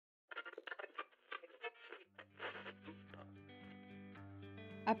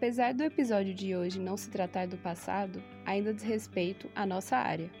Apesar do episódio de hoje não se tratar do passado, ainda diz respeito à nossa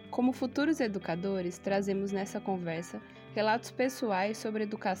área. Como futuros educadores, trazemos nessa conversa relatos pessoais sobre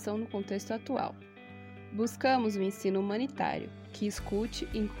educação no contexto atual. Buscamos o ensino humanitário, que escute,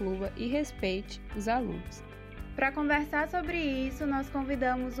 inclua e respeite os alunos. Para conversar sobre isso, nós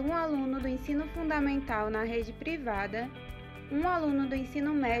convidamos um aluno do ensino fundamental na rede privada, um aluno do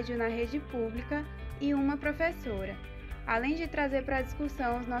ensino médio na rede pública e uma professora, além de trazer para a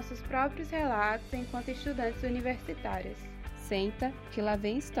discussão os nossos próprios relatos enquanto estudantes universitárias. Senta, que lá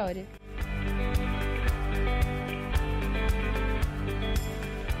vem história.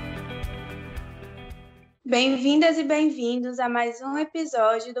 Bem-vindas e bem-vindos a mais um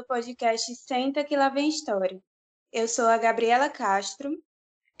episódio do podcast Senta, que lá vem história. Eu sou a Gabriela Castro.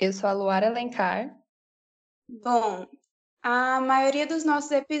 Eu sou a Luara Alencar. Bom, a maioria dos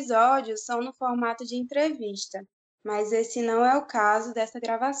nossos episódios são no formato de entrevista, mas esse não é o caso dessa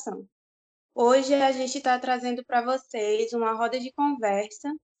gravação. Hoje a gente está trazendo para vocês uma roda de conversa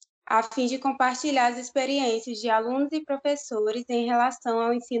a fim de compartilhar as experiências de alunos e professores em relação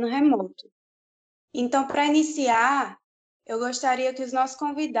ao ensino remoto. Então, para iniciar, eu gostaria que os nossos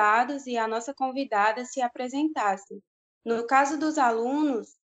convidados e a nossa convidada se apresentassem. No caso dos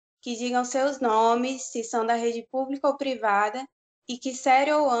alunos, que digam seus nomes, se são da rede pública ou privada, e que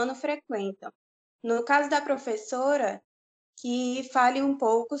série ou ano frequentam. No caso da professora, que fale um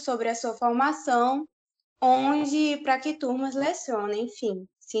pouco sobre a sua formação, onde e para que turmas leciona, enfim,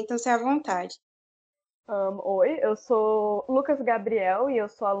 sintam-se à vontade. Oi, eu sou Lucas Gabriel e eu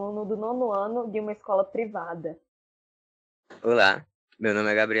sou aluno do 9º ano de uma escola privada. Olá, meu nome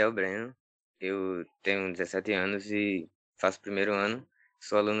é Gabriel Breno, eu tenho 17 anos e faço o 1º ano,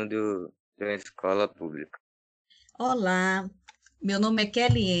 sou aluno de uma escola pública. Olá, meu nome é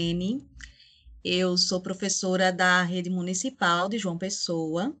Keliene, eu sou professora da rede municipal de João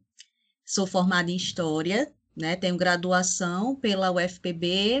Pessoa, sou formada em História, tenho graduação pela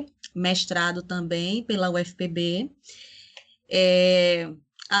UFPB, mestrado também pela UFPB.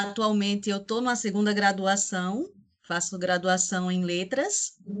 Atualmente eu estou na 2ª graduação, faço graduação em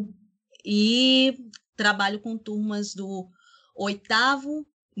Letras e trabalho com turmas do 8º,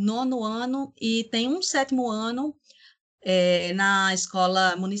 9º ano e tenho um 7º ano na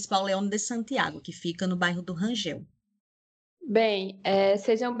Escola Municipal Leone de Santiago, que fica no bairro do Rangel. Bem,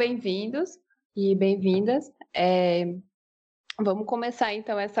 sejam bem-vindos e bem-vindas. Vamos começar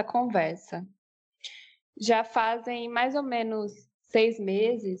então essa conversa. Já fazem mais ou menos 6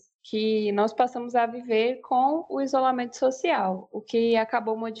 meses que nós passamos a viver com o isolamento social, o que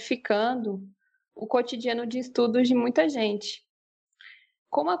acabou modificando o cotidiano de estudos de muita gente.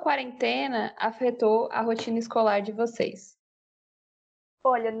 Como a quarentena afetou a rotina escolar de vocês?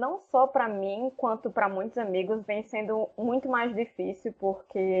 Olha, não só para mim, quanto para muitos amigos, vem sendo muito mais difícil,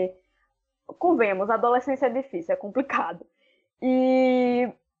 porque, convenhamos, a adolescência é difícil, é complicado.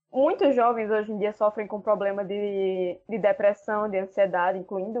 E muitos jovens hoje em dia sofrem com problema de depressão, de ansiedade,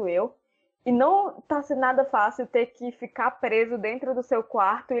 incluindo eu. E não está sendo nada fácil ter que ficar preso dentro do seu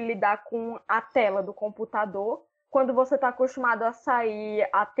quarto e lidar com a tela do computador, quando você está acostumado a sair,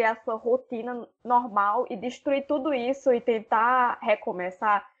 a ter a sua rotina normal e destruir tudo isso e tentar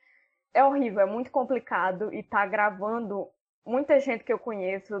recomeçar. É horrível, é muito complicado e está agravando. Muita gente que eu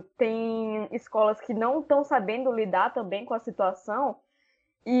conheço tem escolas que não estão sabendo lidar também com a situação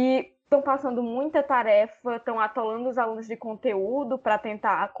e estão passando muita tarefa, estão atolando os alunos de conteúdo para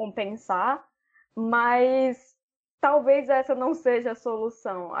tentar compensar, mas talvez essa não seja a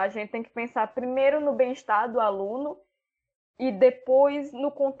solução. A gente tem que pensar primeiro no bem-estar do aluno e depois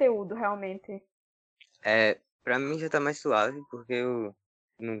no conteúdo, realmente. Para mim já tá mais suave, porque eu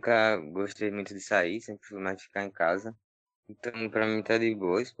nunca gostei muito de sair, sempre fui mais de ficar em casa. Então, para mim tá de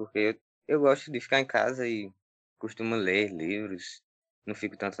boas, porque eu gosto de ficar em casa e costumo ler livros. Não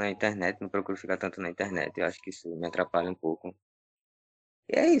fico tanto na internet, não procuro ficar tanto na internet. Eu acho que isso me atrapalha um pouco.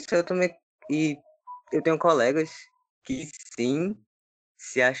 E é isso, eu também... E eu tenho colegas que sim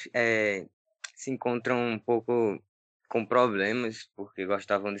se encontram um pouco com problemas, porque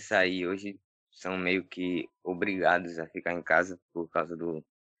gostavam de sair. Hoje são meio que obrigados a ficar em casa por causa do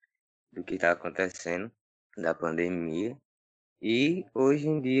que está acontecendo, da pandemia. E hoje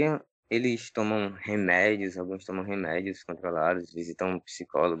em dia eles tomam remédios, alguns tomam remédios controlados, visitam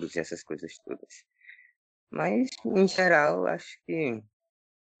psicólogos e essas coisas todas. Mas, em geral, acho que,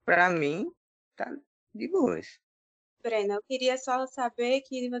 para mim, tá de boas. Brena, eu queria só saber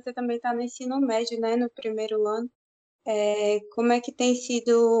que você também está no ensino médio, né, no 1º ano. Como é que tem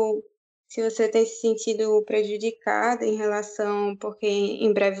sido, se você tem se sentido prejudicada em relação, porque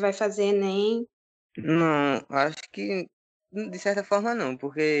em breve vai fazer Enem? Não, acho que de certa forma não,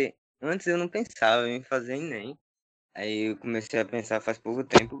 porque antes eu não pensava em fazer Enem. Aí eu comecei a pensar faz pouco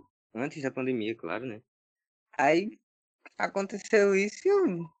tempo, antes da pandemia, claro, né? Aí aconteceu isso e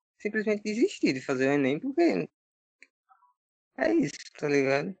eu simplesmente desisti de fazer o Enem, porque é isso, tá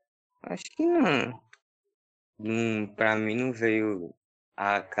ligado? Acho que pra mim não veio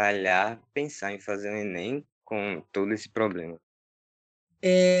a calhar pensar em fazer o Enem com todo esse problema.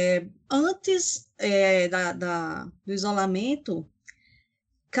 Antes do isolamento,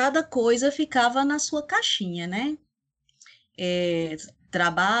 cada coisa ficava na sua caixinha, né?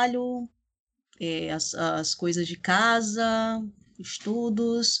 Trabalho, as coisas de casa,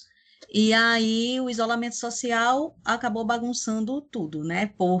 estudos, e aí o isolamento social acabou bagunçando tudo,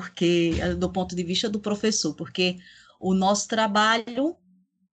 né? Porque, do ponto de vista do professor, porque o nosso trabalho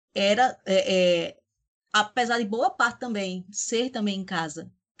era, apesar de boa parte também ser também em casa,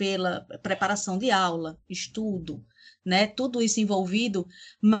 pela preparação de aula, estudo, né? Tudo isso envolvido,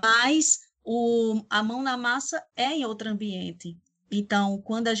 mas a mão na massa é em outro ambiente. Então,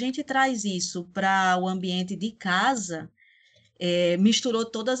 quando a gente traz isso para o ambiente de casa, misturou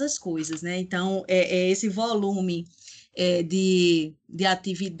todas as coisas, né? Então, esse volume de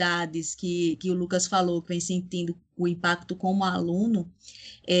atividades que o Lucas falou, que vem sentindo o impacto como aluno,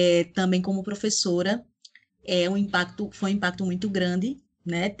 também como professora, foi um impacto muito grande,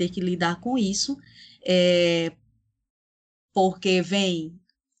 né? Ter que lidar com isso, porque vem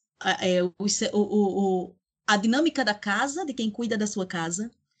a dinâmica da casa, de quem cuida da sua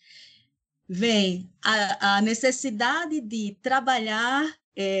casa, vem a necessidade de trabalhar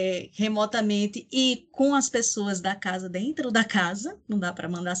remotamente e com as pessoas da casa, dentro da casa, não dá para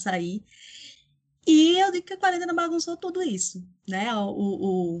mandar sair. E eu digo que a quarentena bagunçou tudo isso, né?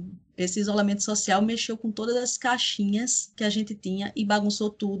 Esse isolamento social mexeu com todas as caixinhas que a gente tinha e bagunçou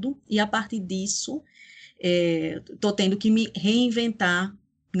tudo. E a partir disso, estou tendo que me reinventar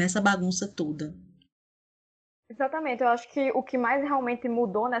nessa bagunça toda. Exatamente, eu acho que o que mais realmente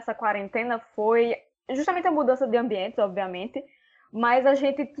mudou nessa quarentena foi justamente a mudança de ambientes, obviamente, mas a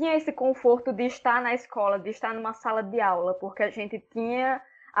gente tinha esse conforto de estar na escola, de estar numa sala de aula, porque a gente tinha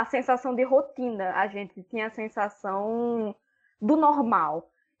a sensação de rotina, a gente tinha a sensação do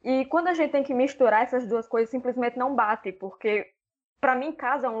normal. E quando a gente tem que misturar essas duas coisas, simplesmente não bate, porque para mim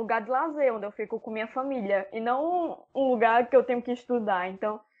casa é um lugar de lazer, onde eu fico com minha família, e não um lugar que eu tenho que estudar.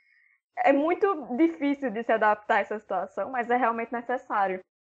 Então, é muito difícil de se adaptar a essa situação, mas é realmente necessário.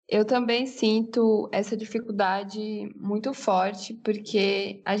 Eu também sinto essa dificuldade muito forte,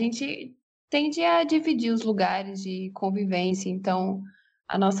 porque a gente tende a dividir os lugares de convivência, então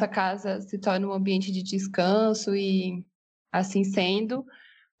a nossa casa se torna um ambiente de descanso e assim sendo,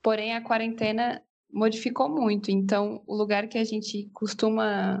 porém a quarentena modificou muito, então o lugar que a gente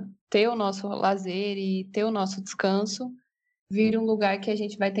costuma ter o nosso lazer e ter o nosso descanso vira um lugar que a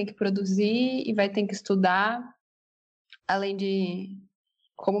gente vai ter que produzir e vai ter que estudar, além de,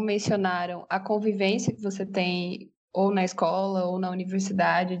 como mencionaram, a convivência que você tem ou na escola ou na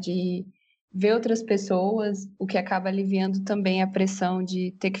universidade de ver outras pessoas, o que acaba aliviando também a pressão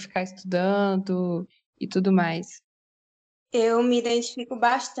de ter que ficar estudando e tudo mais. Eu me identifico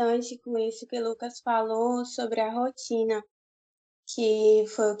bastante com isso que o Lucas falou sobre a rotina, que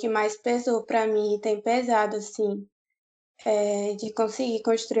foi o que mais pesou para mim e tem pesado, assim, de conseguir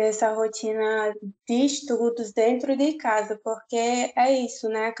construir essa rotina de estudos dentro de casa, porque é isso,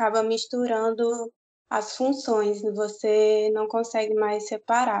 né? Acaba misturando as funções, você não consegue mais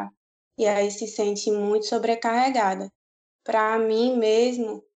separar, e aí se sente muito sobrecarregada. Para mim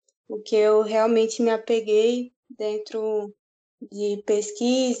mesmo, o que eu realmente me apeguei dentro de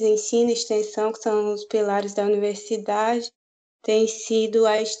pesquisa, ensino e extensão, que são os pilares da universidade, tem sido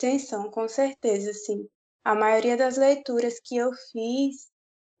a extensão, com certeza, sim. A maioria das leituras que eu fiz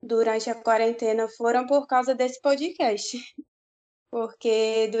durante a quarentena foram por causa desse podcast,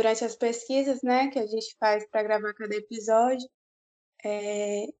 porque durante as pesquisas, né, que a gente faz para gravar cada episódio,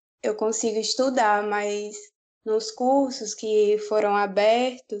 eu consigo estudar, mas nos cursos que foram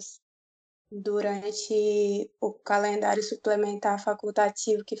abertos durante o calendário suplementar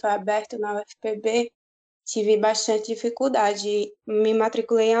facultativo que foi aberto na UFPB, tive bastante dificuldade. Me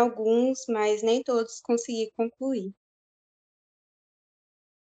matriculei em alguns, mas nem todos consegui concluir.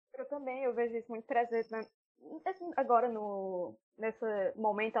 Eu também, eu vejo isso muito presente agora nesse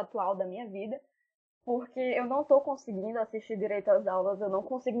momento atual da minha vida, porque eu não estou conseguindo assistir direito às aulas, eu não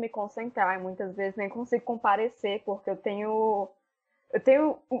consigo me concentrar, e muitas vezes nem consigo comparecer, porque eu tenho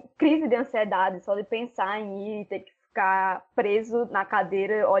crise de ansiedade só de pensar em ir, ter que ficar preso na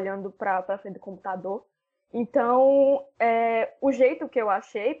cadeira olhando para frente do computador. Então, o jeito que eu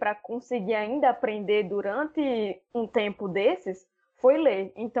achei para conseguir ainda aprender durante um tempo desses foi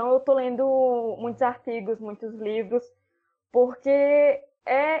ler. Então, eu estou lendo muitos artigos, muitos livros, porque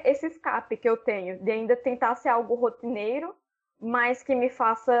é esse escape que eu tenho, de ainda tentar ser algo rotineiro, mas que me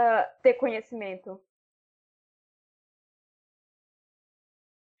faça ter conhecimento.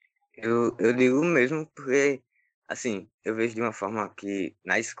 Eu digo mesmo porque, assim, eu vejo de uma forma que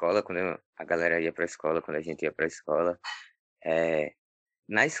na escola, a galera ia para a escola, quando a gente ia para a escola, é,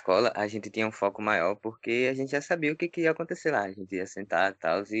 na escola a gente tinha um foco maior porque a gente já sabia o que ia acontecer lá. A gente ia sentar e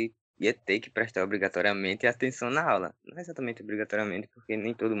tal, e ia ter que prestar obrigatoriamente atenção na aula. Não é exatamente obrigatoriamente, porque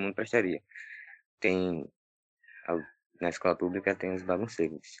nem todo mundo prestaria. Tem, al- Na escola pública tem os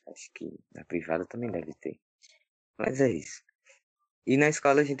bagunceiros. Acho que na privada também deve ter. Mas é isso. E na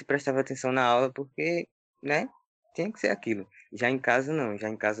escola a gente prestava atenção na aula porque, né, tinha que ser aquilo. Já em casa não, já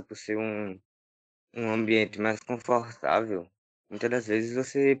em casa por ser um ambiente mais confortável, muitas das vezes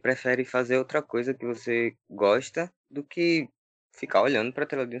você prefere fazer outra coisa que você gosta do que ficar olhando para a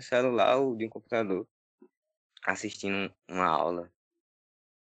tela de um celular ou de um computador, assistindo uma aula.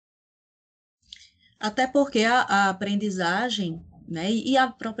 Até porque a aprendizagem, né, e a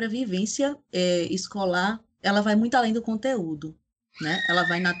própria vivência escolar, ela vai muito além do conteúdo, né? Ela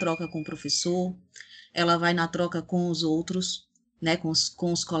vai na troca com o professor, ela vai na troca com os outros, né, com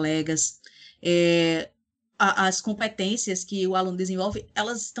os colegas. As competências que o aluno desenvolve,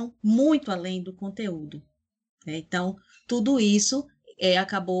 elas estão muito além do conteúdo, né? Então, tudo isso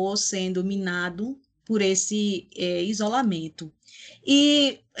acabou sendo minado por esse isolamento.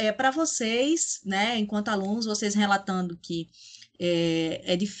 E para vocês, né, enquanto alunos, vocês relatando que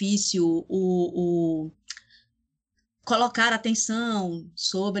é difícil colocar atenção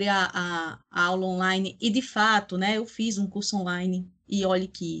sobre a aula online, e de fato, né, eu fiz um curso online, e olhe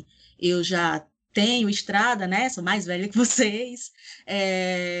que eu já tenho estrada, né, sou mais velha que vocês,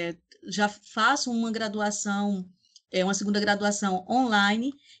 já faço uma graduação, uma segunda graduação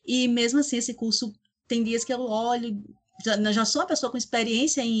online, e mesmo assim esse curso tem dias que eu olho, já sou uma pessoa com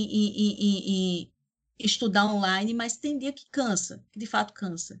experiência em estudar online, mas tem dia que cansa, que de fato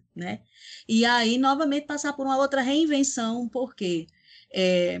cansa, né? E aí, novamente, passar por uma outra reinvenção, porque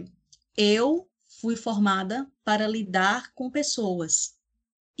eu fui formada para lidar com pessoas,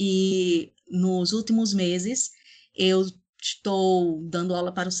 e nos últimos meses eu estou dando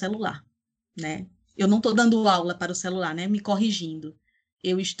aula para o celular, né? Eu não estou dando aula para o celular, né? Me corrigindo.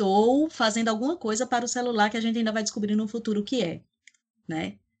 Eu estou fazendo alguma coisa para o celular que a gente ainda vai descobrir no futuro o que é,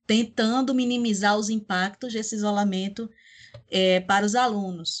 né? Tentando minimizar os impactos desse isolamento para os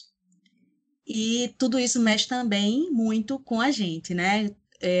alunos. E tudo isso mexe também muito com a gente, né?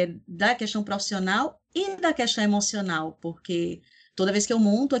 Da questão profissional e da questão emocional, porque toda vez que eu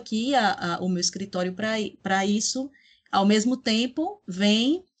monto aqui o meu escritório para isso, ao mesmo tempo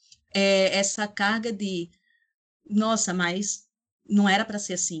vem essa carga de, nossa, mas não era para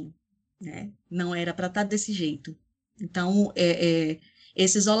ser assim, né? Não era para estar desse jeito. Então,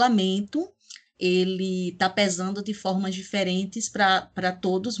 esse isolamento, ele está pesando de formas diferentes para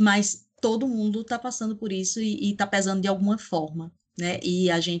todos, mas todo mundo está passando por isso e está pesando de alguma forma, né? E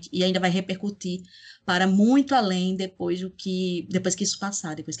ainda vai repercutir para muito além depois que isso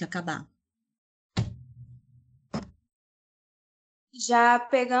passar, depois que acabar. Já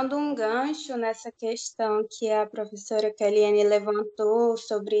pegando um gancho nessa questão que a professora Kellyanne levantou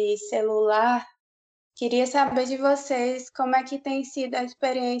sobre celular, queria saber de vocês como é que tem sido a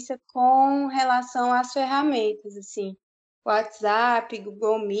experiência com relação às ferramentas, assim, WhatsApp,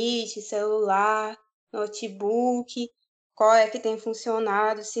 Google Meet, celular, notebook, qual é que tem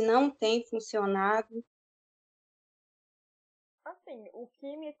funcionado, se não tem funcionado. Assim, o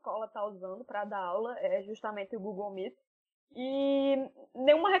que minha escola está usando para dar aula é justamente o Google Meet. E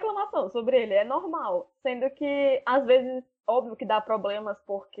nenhuma reclamação sobre ele, é normal. Sendo que, às vezes, óbvio que dá problemas,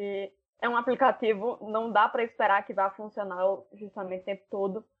 porque é um aplicativo, não dá para esperar que vá funcionar justamente o tempo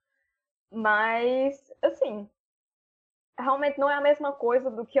todo. Mas, assim, realmente não é a mesma coisa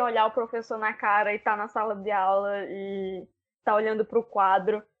do que olhar o professor na cara e estar na sala de aula e estar olhando para o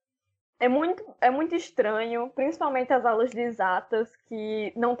quadro. É muito estranho, principalmente as aulas de exatas,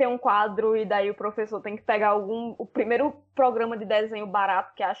 que não tem um quadro e daí o professor tem que pegar o primeiro programa de desenho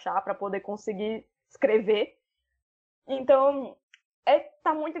barato que achar para poder conseguir escrever. Então,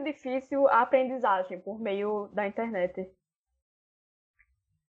 tá muito difícil a aprendizagem por meio da internet.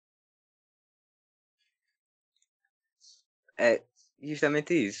 É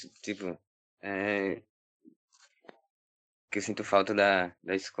justamente isso, tipo, é, que eu sinto falta da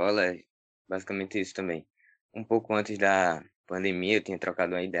escola é basicamente isso também. Um pouco antes da pandemia, eu tinha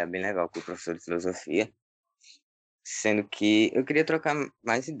trocado uma ideia bem legal com o professor de filosofia, sendo que eu queria trocar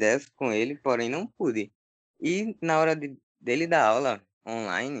mais ideias com ele, porém não pude. E na hora dele dar aula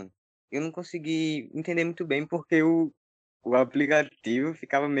online, eu não consegui entender muito bem porque o aplicativo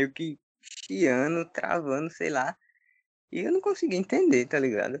ficava meio que chiando, travando, sei lá, e eu não conseguia entender, tá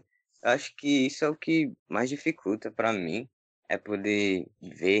ligado? Eu acho que isso é o que mais dificulta para mim, é poder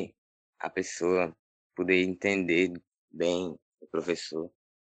ver a pessoa, poder entender bem o professor.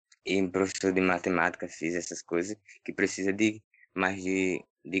 E professor de matemática, física, essas coisas, que precisa de mais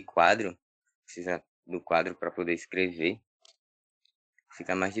de quadro, precisa do quadro para poder escrever,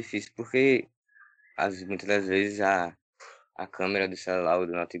 fica mais difícil, porque muitas das vezes a câmera do celular ou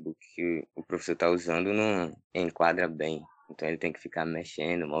do notebook que o professor está usando não enquadra bem. Então ele tem que ficar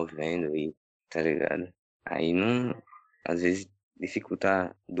mexendo, movendo e tá ligado? Aí não, às vezes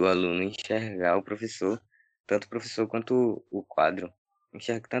dificulta do aluno enxergar o professor, tanto o professor quanto o quadro.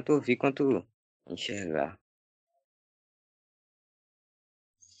 Enxerga tanto ouvir quanto enxergar.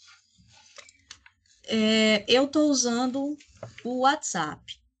 Eu estou usando o WhatsApp,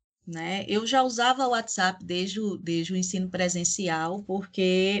 né? Eu já usava o WhatsApp desde o ensino presencial,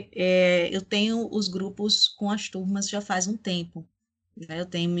 porque eu tenho os grupos com as turmas já faz um tempo, né? Eu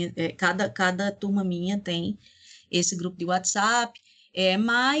tenho, cada turma minha tem esse grupo de WhatsApp,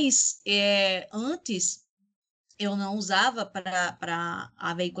 mas antes eu não usava para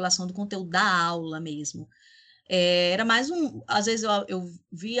a veiculação do conteúdo da aula mesmo. Era mais às vezes eu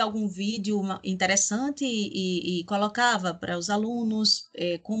via algum vídeo interessante e colocava para os alunos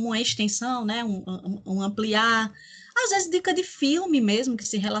como uma extensão, né, um ampliar, às vezes dica de filme mesmo, que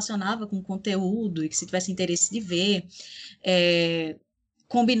se relacionava com o conteúdo e que se tivesse interesse de ver,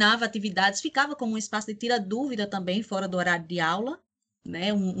 combinava atividades, ficava como um espaço de tira dúvida também, fora do horário de aula,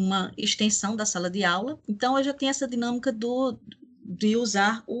 né, uma extensão da sala de aula. Então, eu já tinha essa dinâmica de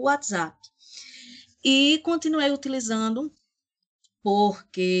usar o WhatsApp. E continuei utilizando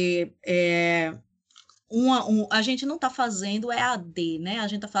porque a gente não está fazendo EAD, né? A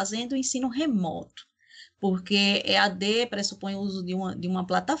gente está fazendo ensino remoto, porque EAD pressupõe o uso de uma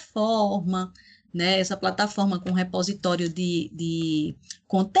plataforma, né? Essa plataforma com repositório de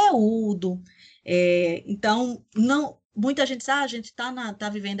conteúdo. Então, não, muita gente diz, a gente está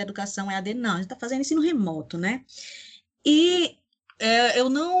vivendo a educação EAD. Não, a gente está fazendo ensino remoto, né? E eu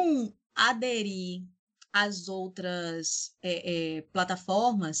não aderi às outras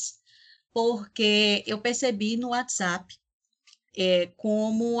plataformas, porque eu percebi no WhatsApp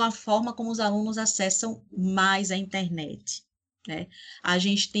como a forma como os alunos acessam mais a internet, né? A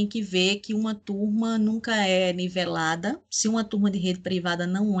gente tem que ver que uma turma nunca é nivelada, se uma turma de rede privada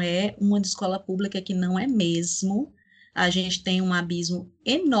não é, uma de escola pública que não é mesmo. A gente tem um abismo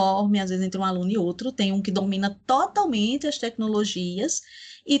enorme, às vezes, entre um aluno e outro. Tem um que domina totalmente as tecnologias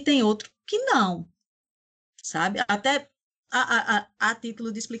e tem outro que não, sabe? Até a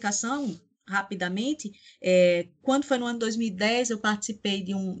título de explicação, rapidamente, quando foi no ano 2010, eu participei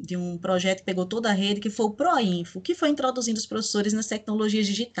de um projeto que pegou toda a rede, que foi o ProInfo, que foi introduzindo os professores nas tecnologias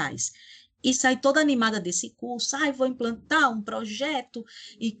digitais. E saí toda animada desse curso, vou implantar um projeto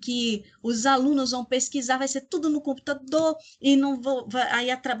e que os alunos vão pesquisar, vai ser tudo no computador, e não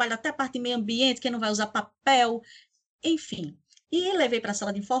aí trabalho até a parte de meio ambiente, que não vai usar papel, enfim. E levei para a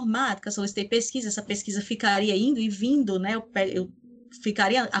sala de informática, solicitei pesquisa, essa pesquisa ficaria indo e vindo, né? Eu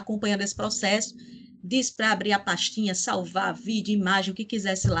ficaria acompanhando esse processo, disse para abrir a pastinha, salvar vídeo, imagem, o que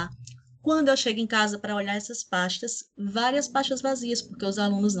quisesse lá. Quando eu chego em casa para olhar essas pastas, várias pastas vazias, porque os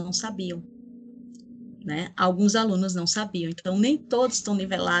alunos não sabiam, né? Alguns alunos não sabiam, então nem todos estão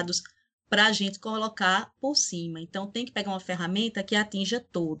nivelados para a gente colocar por cima. Então, tem que pegar uma ferramenta que atinja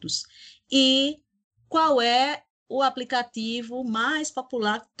todos. E qual é o aplicativo mais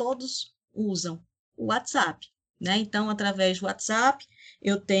popular que todos usam? O WhatsApp, né? Então, através do WhatsApp,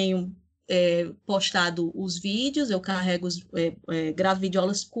 eu tenho postado os vídeos, eu carrego, gravo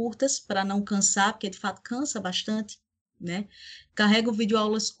videoaulas curtas para não cansar, porque de fato cansa bastante, né? Carrego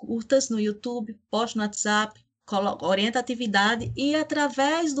videoaulas curtas no YouTube, posto no WhatsApp, orienta a atividade e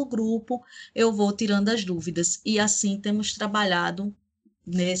através do grupo eu vou tirando as dúvidas. E assim temos trabalhado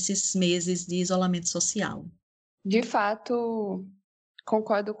nesses meses de isolamento social. De fato,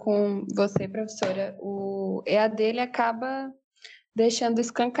 concordo com você, professora. O EAD ele acaba deixando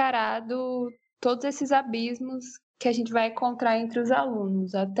escancarado todos esses abismos que a gente vai encontrar entre os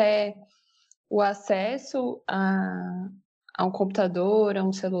alunos, até o acesso a um computador, a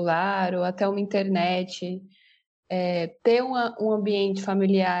um celular, ou até uma internet, ter um ambiente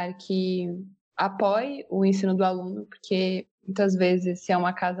familiar que apoie o ensino do aluno, porque muitas vezes, se é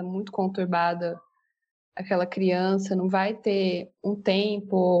uma casa muito conturbada, aquela criança não vai ter um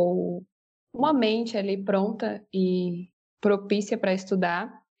tempo ou uma mente ali pronta e propícia para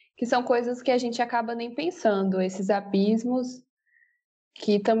estudar, que são coisas que a gente acaba nem pensando, esses abismos,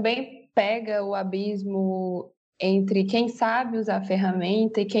 que também pega o abismo entre quem sabe usar a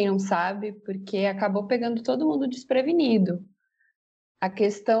ferramenta e quem não sabe, porque acabou pegando todo mundo desprevenido. A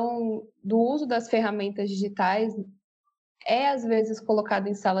questão do uso das ferramentas digitais é às vezes colocada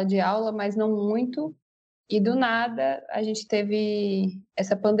em sala de aula, mas não muito. E do nada a gente teve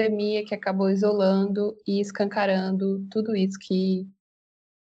essa pandemia que acabou isolando e escancarando tudo isso que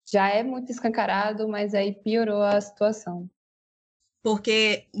já é muito escancarado, mas aí piorou a situação.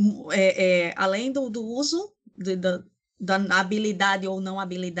 Porque, além do uso da habilidade ou não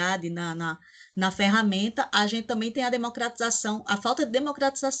habilidade na ferramenta, a gente também tem a democratização, a falta de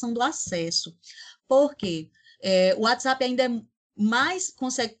democratização do acesso. Por quê? O WhatsApp ainda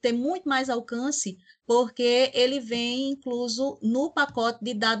consegue ter muito mais alcance, porque ele vem incluso no pacote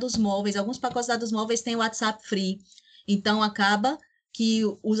de dados móveis. Alguns pacotes de dados móveis têm WhatsApp free. Então, acaba que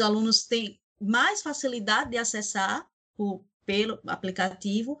os alunos têm mais facilidade de acessar pelo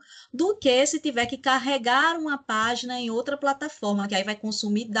aplicativo do que se tiver que carregar uma página em outra plataforma, que aí vai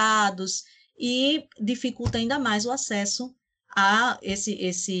consumir dados e dificulta ainda mais o acesso a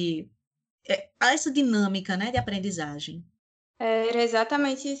essa dinâmica, né, de aprendizagem. Era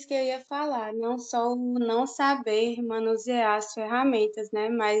exatamente isso que eu ia falar, não só o não saber manusear as ferramentas, né,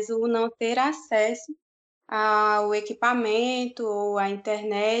 mas o não ter acesso ao equipamento ou à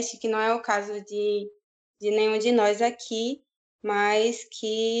internet, que não é o caso de nenhum de nós aqui, mas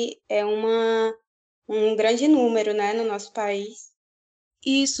que é um grande número, né, no nosso país.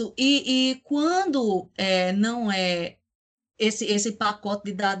 Isso, e quando não é esse pacote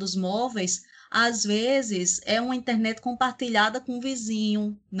de dados móveis, às vezes é uma internet compartilhada com o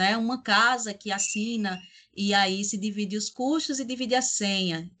vizinho, né? Uma casa que assina, e aí se divide os custos e divide a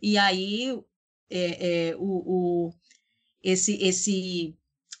senha. E aí é, é, o, o,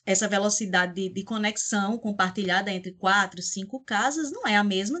 essa velocidade de conexão compartilhada entre 4, 5 casas não é a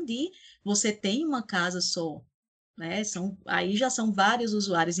mesma de você tem uma casa só, né? Aí já são vários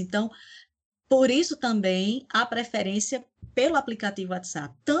usuários. Então, por isso também a preferência pelo aplicativo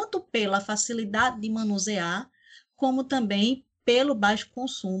WhatsApp, tanto pela facilidade de manusear, como também pelo baixo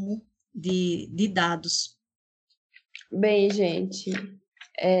consumo de dados. Bem, gente,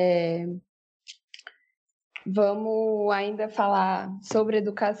 vamos ainda falar sobre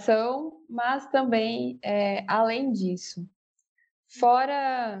educação, mas também além disso.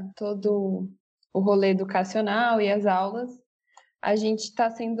 Fora todo o rolê educacional e as aulas, a gente está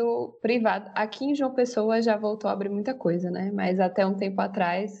sendo privado. Aqui em João Pessoa já voltou a abrir muita coisa, né? Mas até um tempo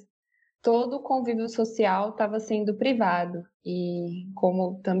atrás, todo o convívio social estava sendo privado. E,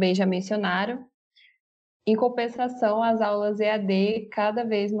 como também já mencionaram, em compensação, as aulas EAD cada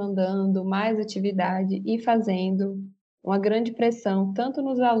vez mandando mais atividade e fazendo uma grande pressão tanto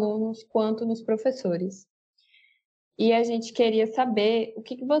nos alunos quanto nos professores. E a gente queria saber o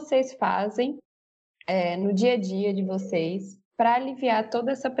que vocês fazem no dia a dia de vocês para aliviar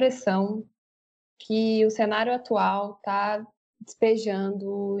toda essa pressão que o cenário atual está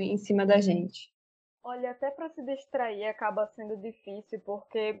despejando em cima da gente. Olha, até para se distrair acaba sendo difícil,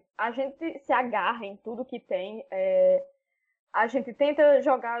 porque a gente se agarra em tudo que tem. A gente tenta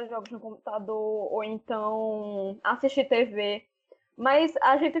jogar jogos no computador ou então assistir TV, mas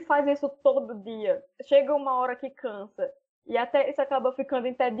a gente faz isso todo dia. Chega uma hora que cansa. E até isso acaba ficando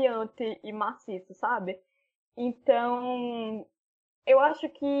entediante e maciço, sabe? Então, eu acho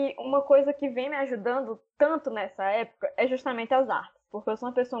que uma coisa que vem me ajudando tanto nessa época é justamente as artes, porque eu sou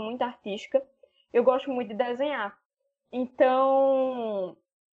uma pessoa muito artística, eu gosto muito de desenhar. Então,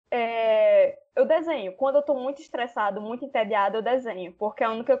 eu desenho. Quando eu tô muito estressado, muito entediado, eu desenho, porque é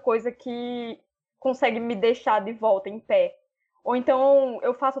a única coisa que consegue me deixar de volta em pé. Ou então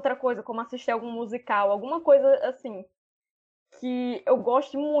eu faço outra coisa, como assistir algum musical, alguma coisa assim, que eu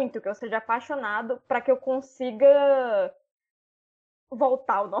goste muito, que eu seja apaixonado, para que eu consiga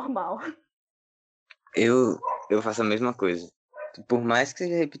voltar ao normal. Eu faço a mesma coisa. Por mais que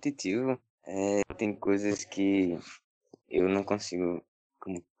seja repetitivo, tem coisas que eu não consigo,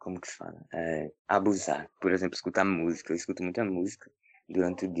 como que se fala? Abusar. Por exemplo, escutar música. Eu escuto muita música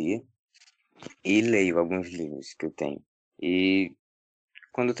durante o dia e leio alguns livros que eu tenho. E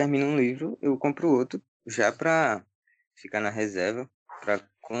quando eu termino um livro, eu compro outro já para ficar na reserva, para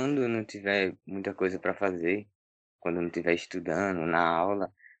quando eu não tiver muita coisa para fazer, quando eu não estiver estudando na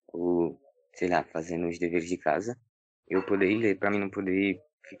aula, ou, sei lá, fazendo os deveres de casa, eu poder ir ler, para mim não poder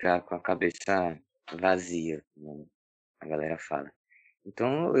ficar com a cabeça vazia, como a galera fala.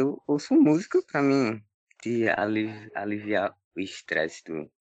 Então eu ouço música para mim de aliviar o estresse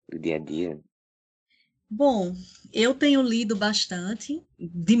do dia a dia? Bom, eu tenho lido bastante,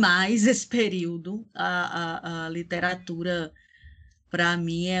 demais esse período. A literatura, para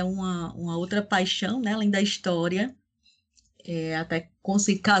mim, é uma outra paixão, né? Além da história. Até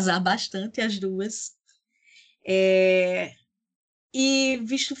consigo casar bastante as duas. E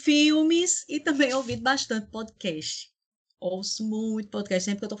visto filmes e também ouvido bastante podcast. Ouço muito podcast,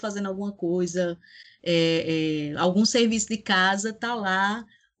 sempre que eu estou fazendo alguma coisa, algum serviço de casa, tá lá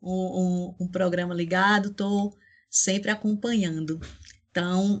um programa ligado, estou sempre acompanhando.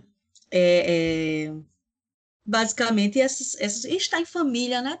 Então, basicamente, estar em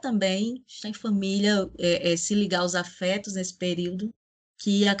família, né, também, estar em família, se ligar aos afetos nesse período,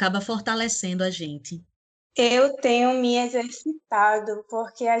 que acaba fortalecendo a gente. Eu tenho me exercitado,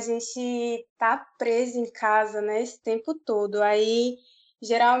 porque a gente tá preso em casa, né, esse tempo todo. Aí,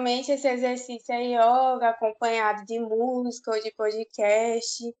 geralmente, esse exercício é yoga, acompanhado de música ou de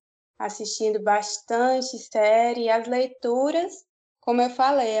podcast, assistindo bastante série. E as leituras, como eu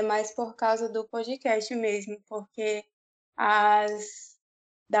falei, é mais por causa do podcast mesmo, porque as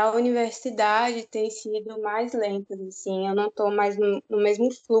da universidade têm sido mais lentas, assim, eu não estou mais no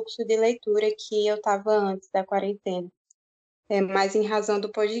mesmo fluxo de leitura que eu estava antes da quarentena. É mais em razão do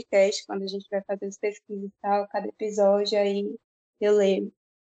podcast, quando a gente vai fazer as pesquisas e tal, cada episódio, aí eu leio.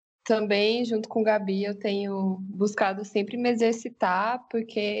 Também, junto com Gabi, eu tenho buscado sempre me exercitar,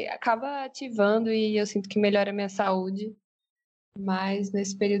 porque acaba ativando e eu sinto que melhora a minha saúde. Mas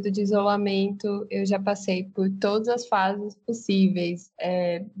nesse período de isolamento, eu já passei por todas as fases possíveis,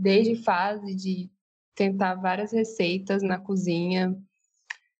 desde fase de tentar várias receitas na cozinha,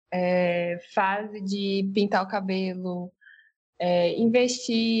 fase de pintar o cabelo,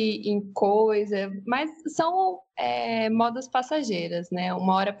 investir em coisa, mas são modas passageiras, né?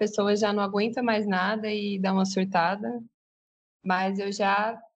 Uma hora a pessoa já não aguenta mais nada e dá uma surtada, mas eu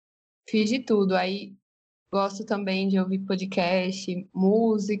já fiz de tudo. Aí gosto também de ouvir podcast,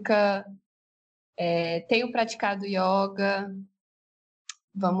 música, tenho praticado yoga,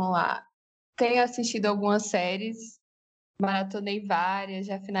 vamos lá. Tenho assistido algumas séries, maratonei várias,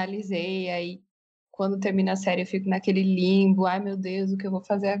 já finalizei, aí quando termina a série eu fico naquele limbo, ai meu Deus, o que eu vou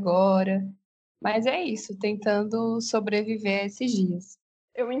fazer agora? Mas é isso, tentando sobreviver a esses dias.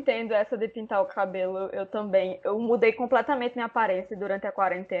 Eu entendo essa de pintar o cabelo, eu também. Eu mudei completamente minha aparência durante a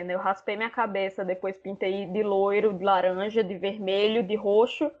quarentena. Eu raspei minha cabeça, depois pintei de loiro, de laranja, de vermelho, de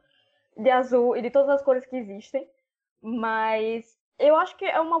roxo, de azul e de todas as cores que existem. Mas eu acho que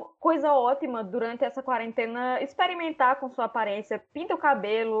é uma coisa ótima durante essa quarentena experimentar com sua aparência. Pinta o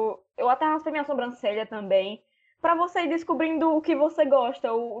cabelo, eu até raspei minha sobrancelha também, para você ir descobrindo o que você gosta,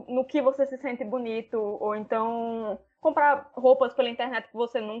 no que você se sente bonito, ou então comprar roupas pela internet que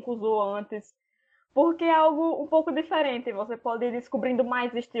você nunca usou antes, porque é algo um pouco diferente, você pode ir descobrindo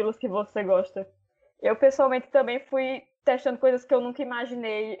mais estilos que você gosta. Eu, pessoalmente, também fui testando coisas que eu nunca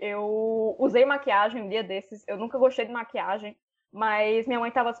imaginei. Eu usei maquiagem um dia desses, eu nunca gostei de maquiagem, mas minha mãe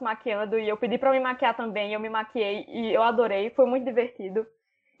estava se maquiando e eu pedi para me maquiar também, eu me maquiei e eu adorei, foi muito divertido.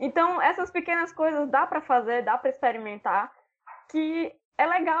 Então, essas pequenas coisas dá para fazer, dá para experimentar, que é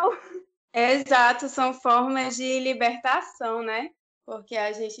legal. Exato, são formas de libertação, né? Porque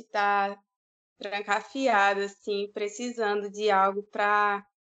a gente está trancafiado, assim, precisando de algo para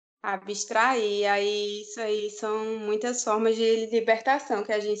abstrair. Aí, isso aí são muitas formas de libertação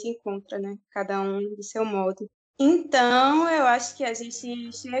que a gente encontra, né? Cada um do seu modo. Então, eu acho que a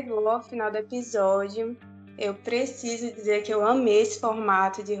gente chegou ao final do episódio. Eu preciso dizer que eu amei esse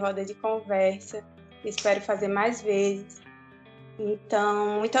formato de roda de conversa. Espero fazer mais vezes.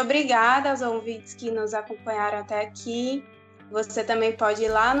 Então, muito obrigada aos ouvintes que nos acompanharam até aqui. Você também pode ir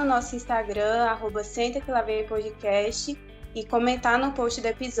lá no nosso Instagram, @senta_que_lá_vem_podcast, e comentar no post do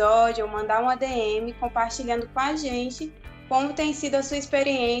episódio ou mandar um ADM compartilhando com a gente como tem sido a sua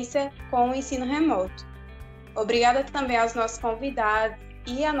experiência com o ensino remoto. Obrigada também aos nossos convidados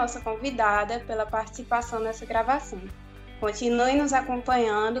e à nossa convidada pela participação nessa gravação. Continue nos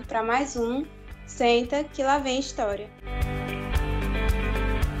acompanhando para mais um Senta que lá vem História.